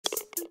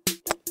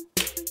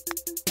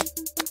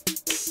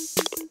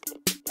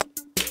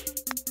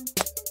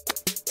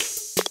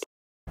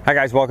Hi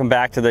guys, welcome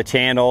back to the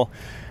channel.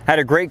 I had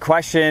a great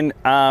question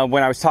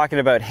when I was talking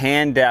about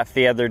hand depth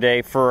the other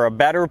day for a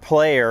better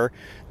player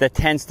that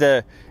tends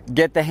to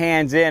get the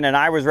hands in, and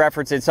I was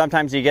referencing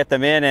sometimes you get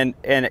them in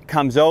and it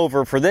comes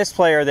over. For this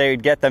player, they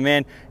would get them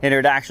in and it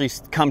would actually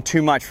come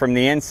too much from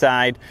the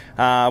inside.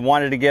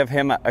 Wanted to give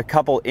him a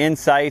couple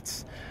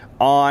insights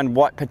on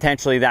what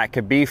potentially that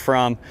could be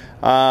from.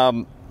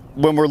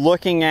 When we're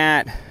looking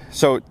at,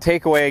 so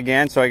takeaway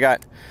again, so I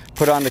got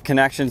put on the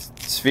connection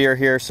sphere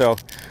here. So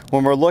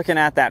when we're looking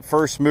at that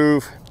first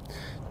move,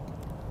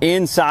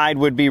 inside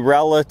would be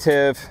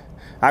relative,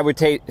 I would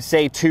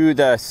say to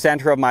the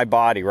center of my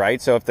body, right?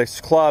 So if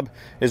this club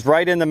is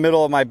right in the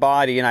middle of my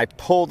body and I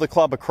pull the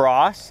club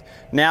across,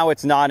 now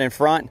it's not in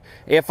front.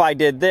 If I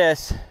did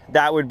this,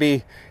 that would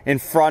be in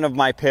front of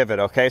my pivot,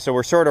 okay? So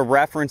we're sort of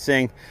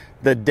referencing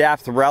the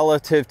depth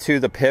relative to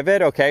the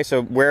pivot, okay?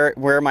 So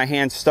where my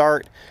hands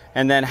start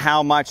and then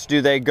how much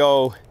do they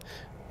go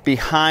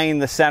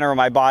behind the center of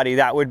my body.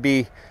 That would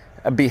be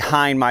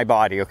behind my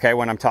body, okay,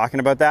 when I'm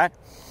talking about that.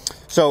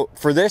 So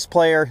for this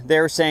player,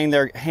 they're saying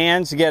their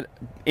hands get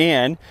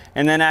in,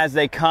 and then as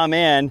they come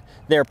in,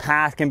 their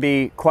path can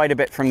be quite a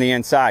bit from the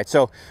inside.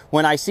 So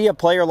when I see a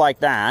player like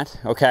that,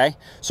 okay,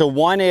 so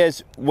one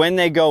is when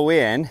they go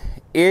in,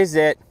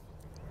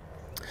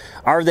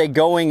 are they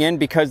going in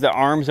because the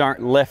arms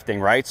aren't lifting,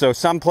 right? So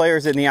some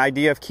players, in the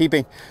idea of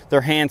keeping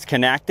their hands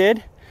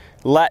connected,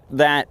 let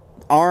that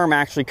arm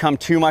actually come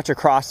too much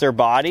across their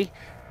body.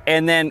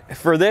 And then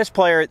for this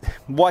player,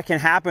 what can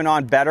happen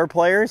on better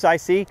players I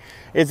see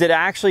is it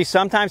actually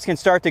sometimes can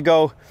start to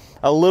go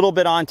a little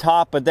bit on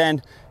top, but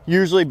then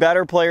usually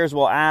better players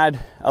will add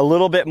a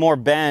little bit more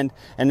bend,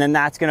 and then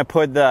that's going to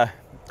put the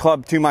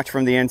club too much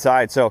from the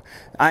inside. So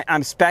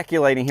I'm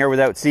speculating here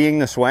without seeing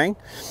the swing.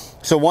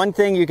 So one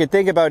thing you could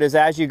think about is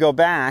as you go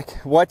back,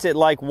 what's it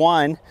like,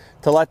 one,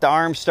 to let the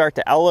arms start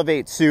to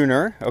elevate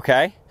sooner,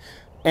 okay?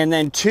 And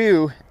then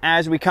two,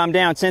 as we come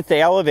down, since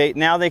they elevate,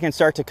 now they can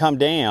start to come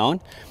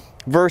down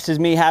versus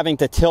me having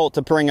to tilt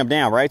to bring them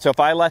down, right? So if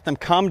I let them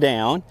come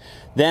down,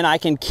 then I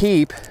can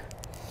keep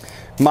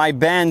my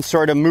bend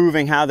sort of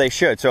moving how they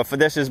should. So if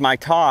this is my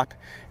top,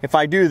 if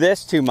I do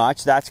this too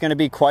much, that's going to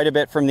be quite a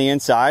bit from the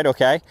inside,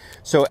 okay?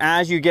 So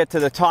as you get to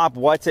the top,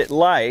 what's it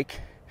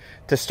like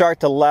to start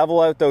to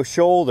level out those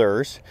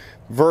shoulders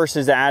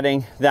versus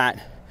adding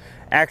that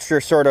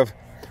extra sort of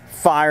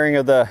firing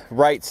of the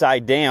right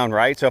side down,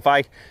 right? So if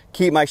I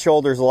keep my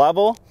shoulders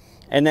level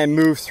and then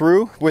move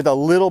through with a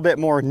little bit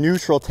more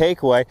neutral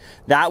takeaway,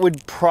 that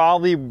would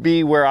probably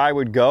be where I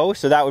would go.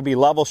 So that would be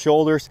level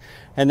shoulders.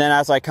 And then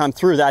as I come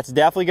through, that's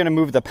definitely going to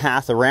move the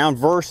path around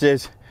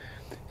versus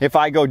if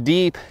I go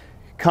deep,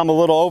 come a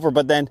little over,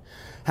 but then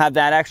have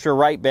that extra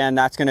right bend,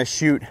 that's going to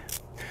shoot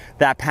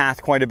that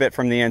path quite a bit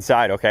from the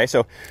inside, okay?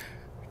 So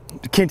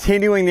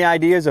continuing the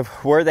ideas of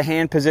where the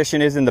hand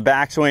position is in the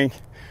backswing,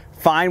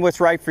 find what's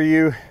right for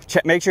you.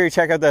 Make sure you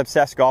check out the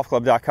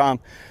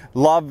obsessedgolfclub.com.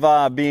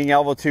 Love being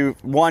able to,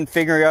 one,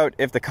 figure out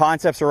if the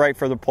concepts are right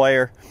for the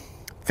player,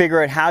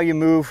 figure out how you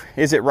move,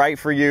 is it right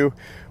for you,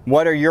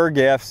 what are your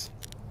gifts,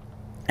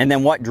 and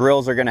then what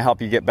drills are going to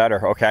help you get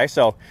better, okay?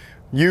 So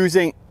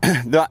using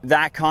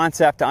that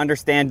concept to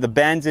understand the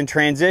bends in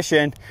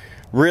transition,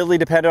 really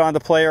dependent on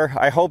the player.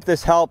 I hope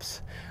this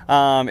helps.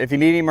 If you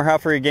need any more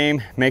help for your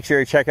game, make sure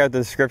you check out the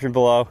description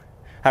below.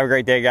 Have a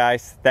great day,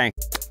 guys.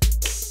 Thanks.